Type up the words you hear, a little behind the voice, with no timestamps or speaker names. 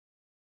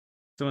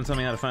Someone tell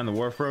me how to find the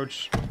WHARF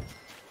roach.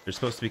 They're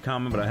supposed to be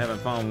common, but I haven't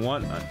found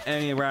one on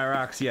any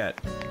rocks yet.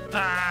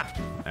 Ah!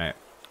 Alright.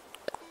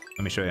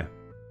 Let me show you.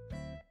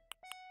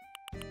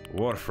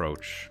 WHARF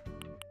roach.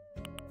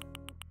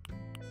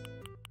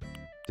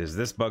 Is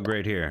this bug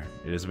right here.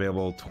 It is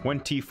available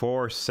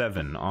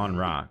 24/7 on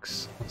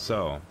rocks.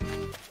 So,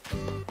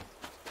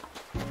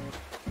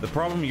 the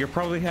problem you're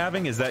probably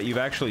having is that you've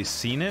actually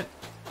seen it,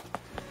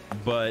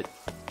 but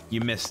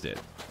you missed it.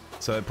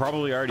 So it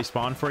probably already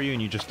spawned for you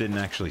and you just didn't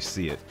actually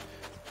see it.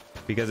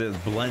 Because it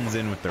blends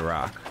in with the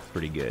rock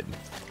pretty good.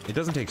 It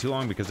doesn't take too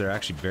long because they're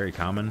actually very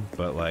common,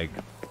 but like,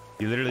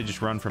 you literally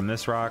just run from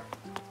this rock,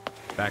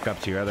 back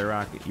up to your other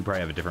rock. You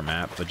probably have a different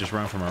map, but just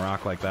run from a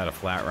rock like that, a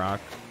flat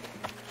rock,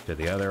 to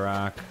the other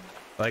rock.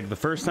 Like, the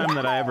first time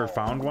that I ever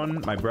found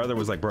one, my brother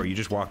was like, bro, you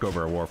just walked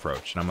over a WHARF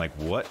roach. And I'm like,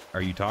 what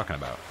are you talking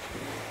about?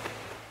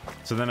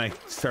 So then I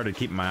started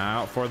keeping my eye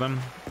out for them.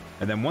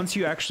 And then once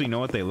you actually know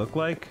what they look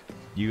like,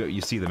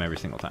 you see them every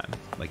single time.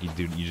 Like, you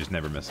just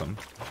never miss them.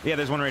 Yeah,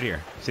 there's one right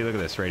here. See, look at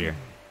this right here.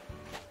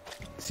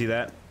 See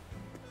that?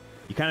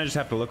 You kind of just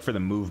have to look for the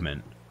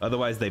movement.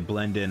 Otherwise, they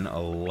blend in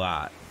a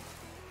lot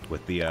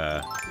with the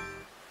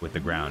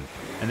ground.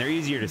 And they're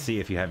easier to see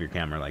if you have your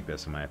camera like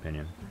this, in my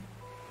opinion.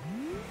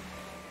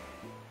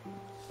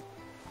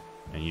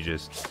 And you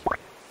just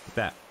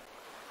that.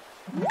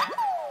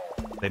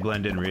 They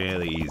blend in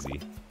really easy.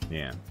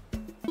 Yeah.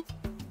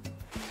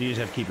 So you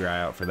just have to keep your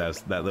eye out for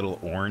that little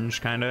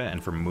orange kind of,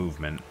 and for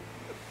movement.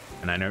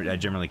 And I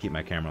generally keep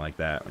my camera like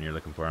that when you're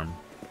looking for them.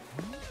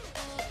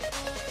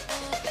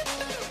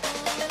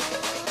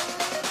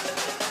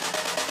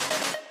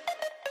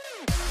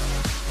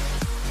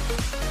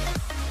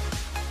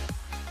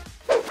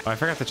 Oh, I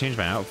forgot to change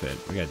my outfit.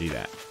 We gotta do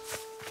that.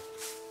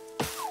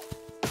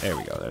 There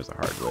we go. There's the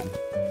hardwood.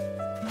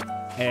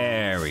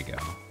 There we go.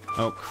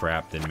 Oh,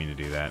 crap. Didn't mean to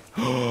do that.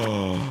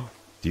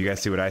 Do you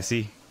guys see what I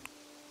see?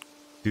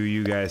 Do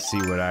you guys see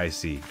what I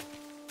see?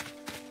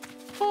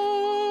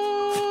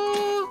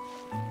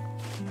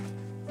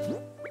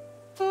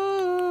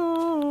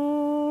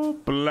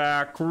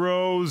 Black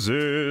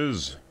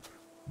roses.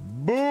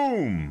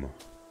 Boom.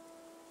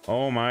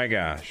 Oh my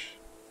gosh.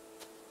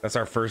 That's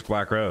our first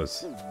black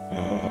rose.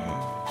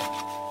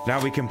 Now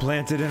we can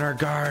plant it in our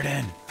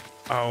garden.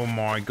 Oh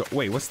my god.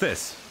 Wait, what's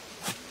this?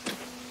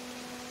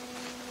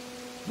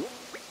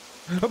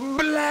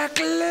 Black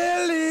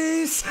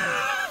lilies!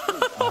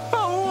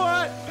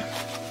 What?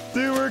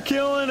 Dude, we're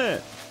killing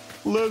it!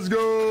 Let's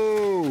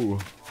go!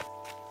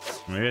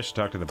 Maybe I should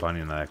talk to the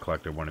bunny that I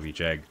collected one of each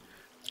egg.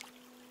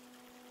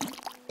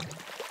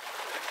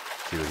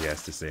 See what he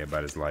has to say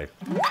about his life.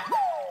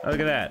 Oh, look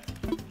at that.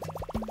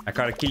 I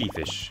caught a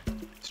killifish.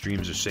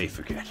 Streams are safe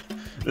again.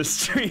 The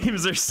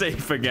streams are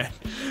safe again.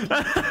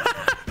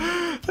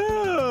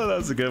 Oh,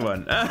 that's a good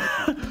one.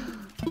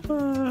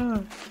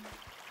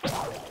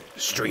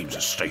 Streams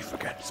are safe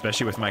again.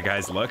 Especially with my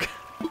guy's look.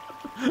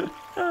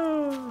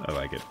 I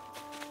like it.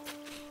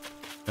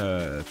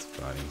 That's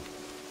funny.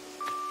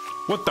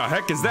 What the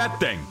heck is that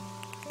thing?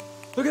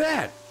 Look at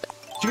that!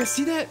 Did you guys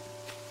see that?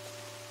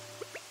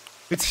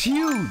 It's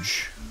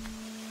huge!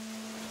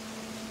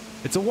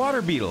 It's a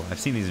water beetle. I've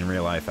seen these in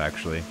real life,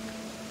 actually.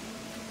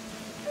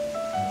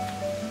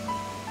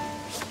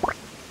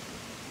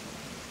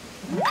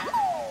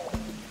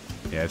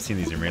 Yeah, I've seen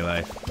these in real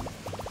life.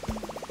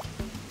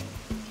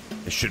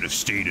 I should have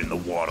stayed in the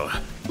water.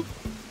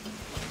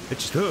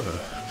 It's just,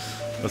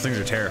 those things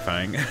are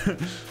terrifying.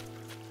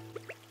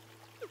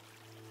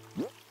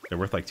 They're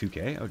worth like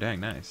 2K? Oh, dang,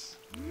 nice.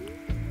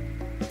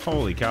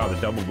 Holy cow, the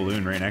double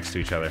balloon right next to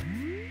each other.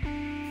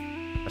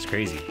 That's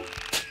crazy.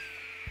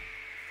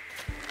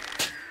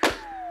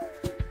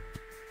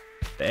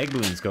 The egg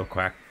balloons go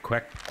quicker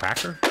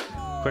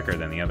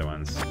than the other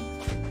ones.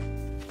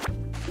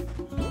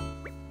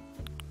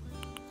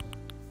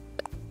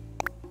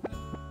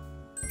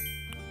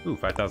 Ooh,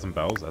 5,000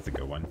 bells. That's a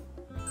good one.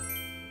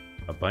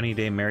 A bunny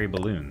day merry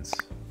balloons.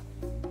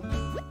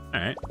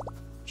 Alright.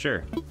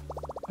 Sure.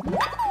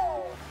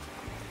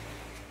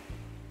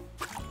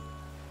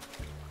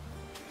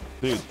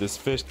 Dude, this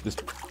fish, this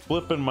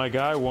flipping my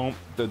guy won't...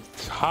 The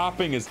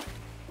hopping is...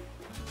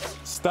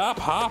 Stop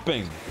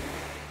hopping!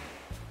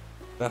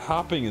 That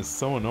hopping is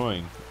so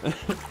annoying.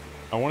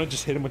 I want to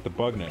just hit him with the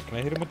bug net. Can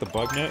I hit him with the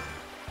bug net?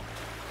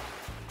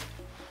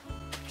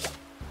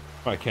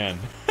 Oh, I can.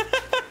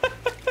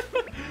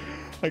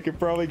 I could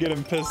probably get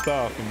him pissed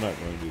off. I'm not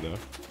going to do that.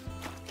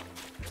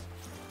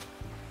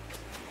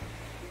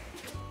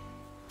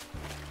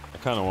 I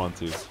kind of want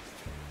to.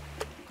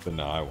 But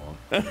no, I won't.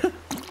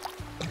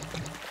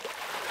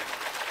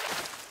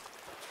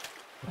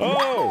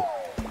 Oh!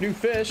 New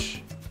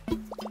fish!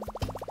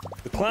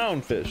 The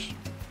clownfish.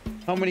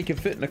 How many can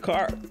fit in a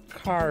car?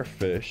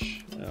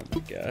 Carfish. Oh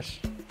my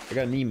gosh. I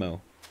got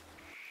Nemo.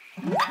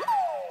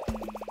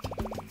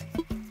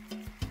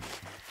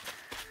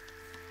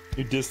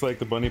 You dislike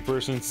the bunny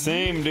person?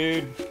 Same,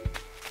 dude.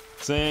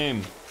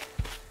 Same.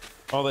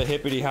 All the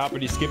hippity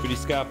hoppity skippity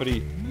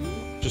scoppity.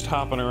 Just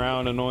hopping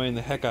around annoying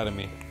the heck out of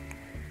me.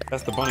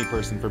 That's the bunny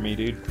person for me,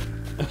 dude.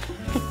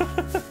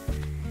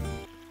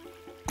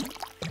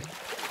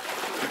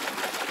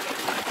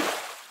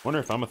 Wonder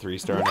if I'm a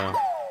 3-star now.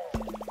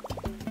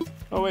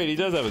 Oh wait, he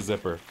does have a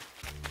zipper.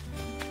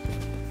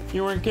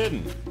 You weren't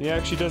kidding. He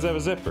actually does have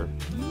a zipper.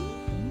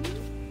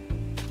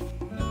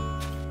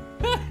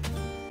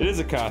 It is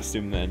a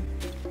costume then.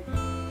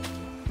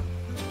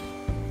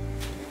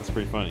 That's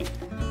pretty funny.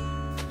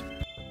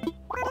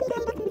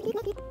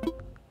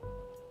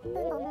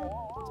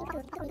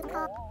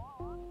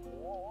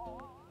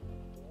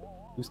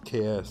 Who's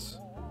KS?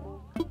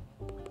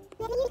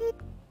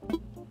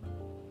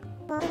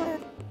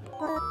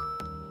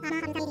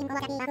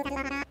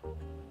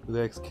 Who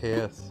the heck's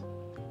KS?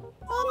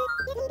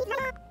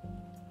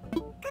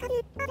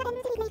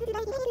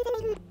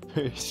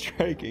 Very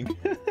striking.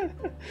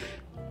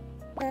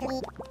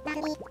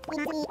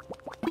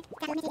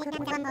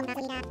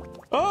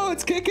 Oh,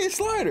 it's KK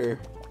Slider!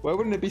 Why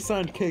wouldn't it be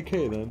signed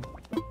KK then?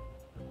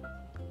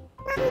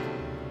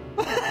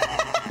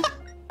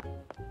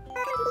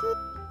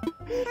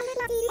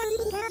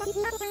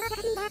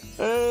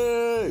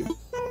 Hey!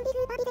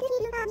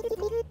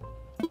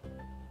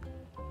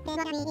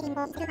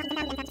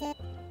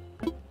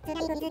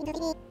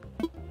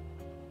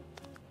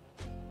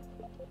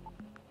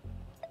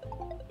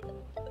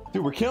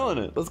 Dude, we're killing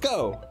it. Let's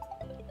go.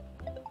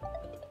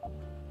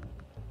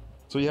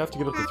 So you have to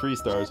get up to 3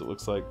 stars, it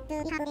looks like.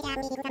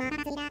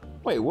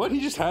 Wait, what? He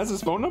just has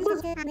his phone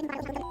number?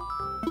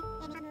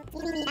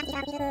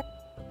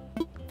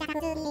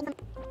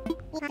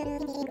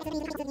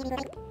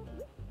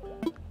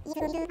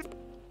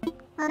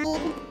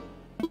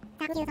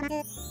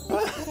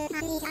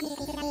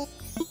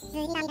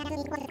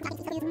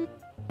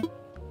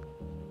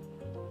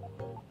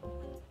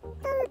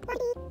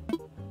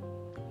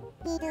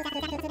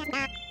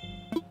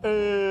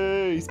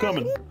 Hey, he's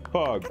coming.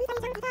 Pog.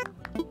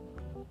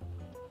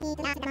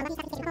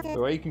 Wait,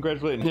 why are you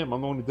congratulating him?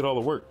 I'm the one who did all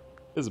the work.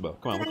 Isabel,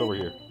 come on, look over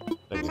here.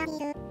 Thank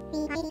you.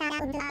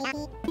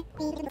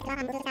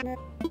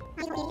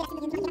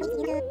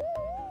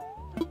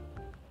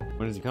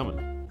 When is he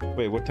coming?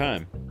 Wait, what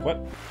time? What?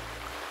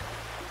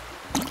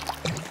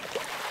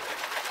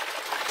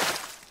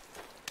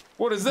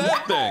 What is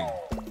that thing?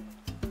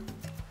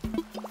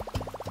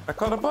 I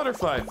caught a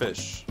butterfly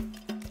fish.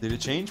 Did it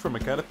change from a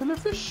caterpillar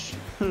fish?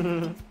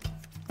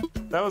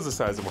 That was the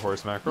size of a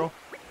horse mackerel.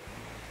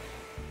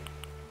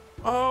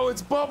 Oh,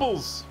 it's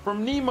Bubbles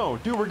from Nemo.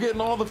 Dude, we're getting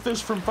all the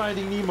fish from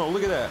Finding Nemo.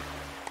 Look at that.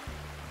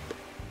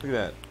 Look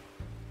at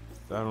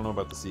that. I don't know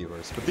about the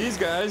seahorse, but these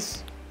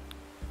guys,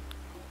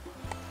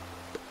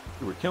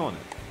 dude, we're killing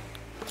it.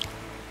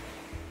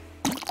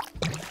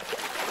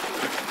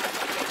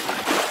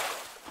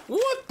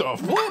 What the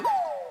flip?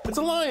 It's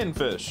a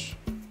lionfish.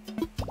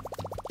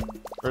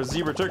 Or a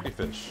zebra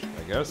turkeyfish,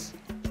 I guess.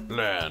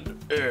 Land,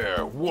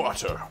 air,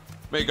 water.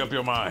 Make up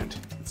your mind.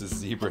 It's a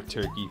zebra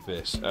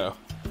turkeyfish. Oh.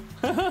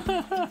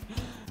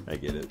 I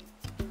get it.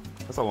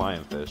 That's a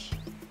lionfish.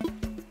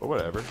 But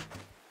whatever.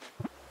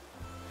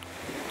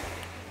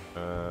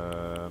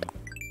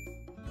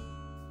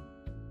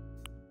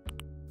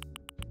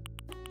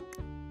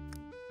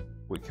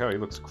 Wait, cow, he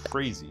looks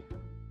crazy.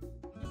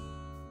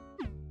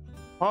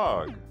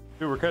 Hog.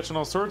 Dude, we're catching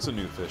all sorts of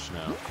new fish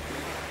now.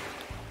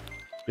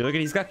 Dude, look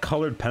at, he's got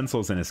colored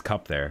pencils in his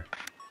cup there.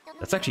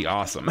 That's actually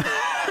awesome.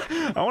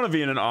 I want to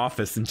be in an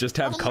office and just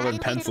have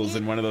colored pencils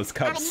in one of those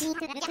cups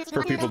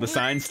for people to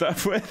sign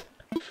stuff with.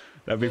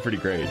 That'd be pretty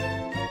great.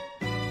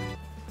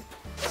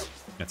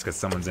 That's because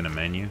someone's in a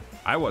menu.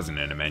 I wasn't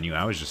in a menu,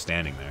 I was just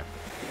standing there.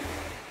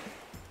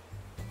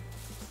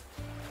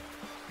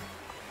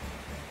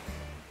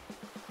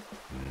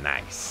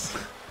 Nice.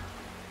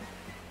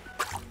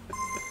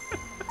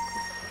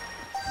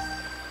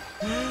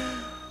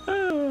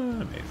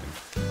 Amazing.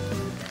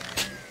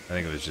 I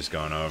think it was just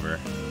going over.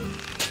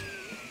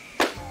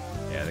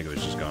 Yeah, I think it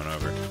was just going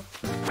over.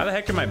 How the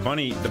heck did the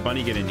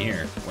bunny get in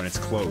here when it's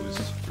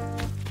closed?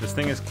 This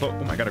thing is closed.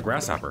 Oh my god, a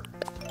grasshopper.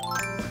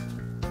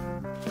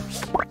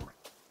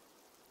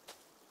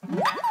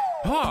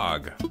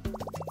 Hog!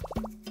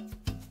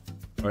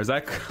 Or is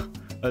that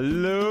a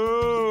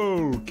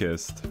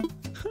locust?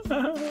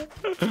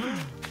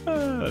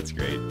 That's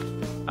great.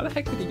 How the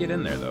heck did he get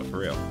in there though, for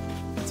real?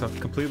 It's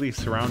completely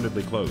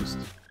surroundedly closed.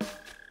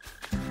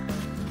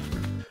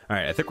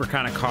 Alright, I think we're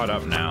kind of caught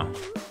up now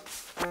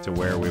to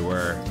where we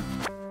were.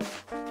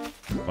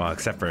 Well,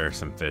 except for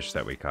some fish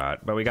that we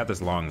caught. But we got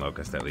this long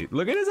locust at least.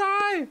 Look at his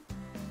eye!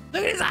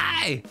 Look at his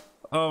eye!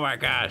 Oh my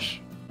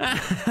gosh.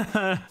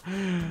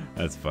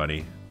 That's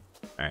funny.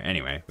 Alright,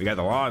 anyway, we got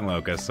the long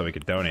locust so we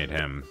could donate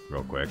him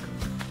real quick.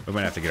 We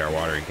might have to get our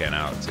watering can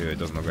out too. It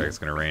doesn't look like it's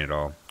gonna rain at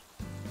all.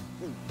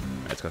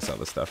 Alright, let's go sell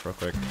this stuff real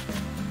quick.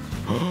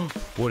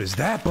 What is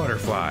that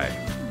butterfly?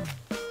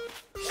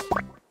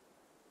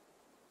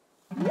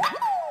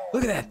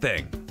 Look at that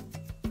thing.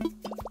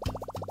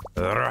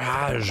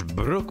 Rahaj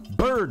Brook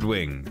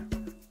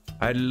Birdwing.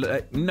 I'd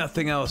like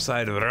nothing else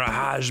I'd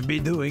Rahaj be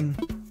doing.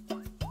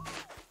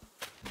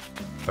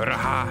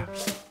 Raha.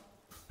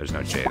 There's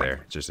no J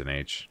there, just an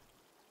H.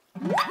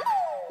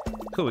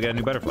 Cool, we got a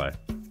new butterfly.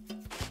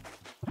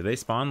 Do they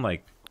spawn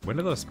like, when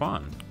do those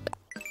spawn?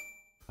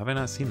 Have I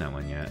not seen that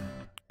one yet?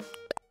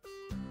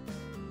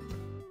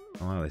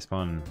 Oh wow, they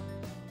spawn.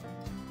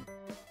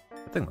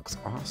 That thing looks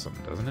awesome,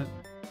 doesn't it?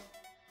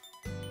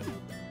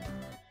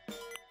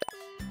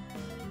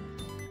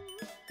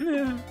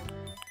 Yeah.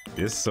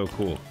 This is so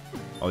cool.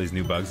 All these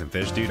new bugs and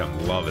fish, dude.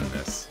 I'm loving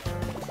this.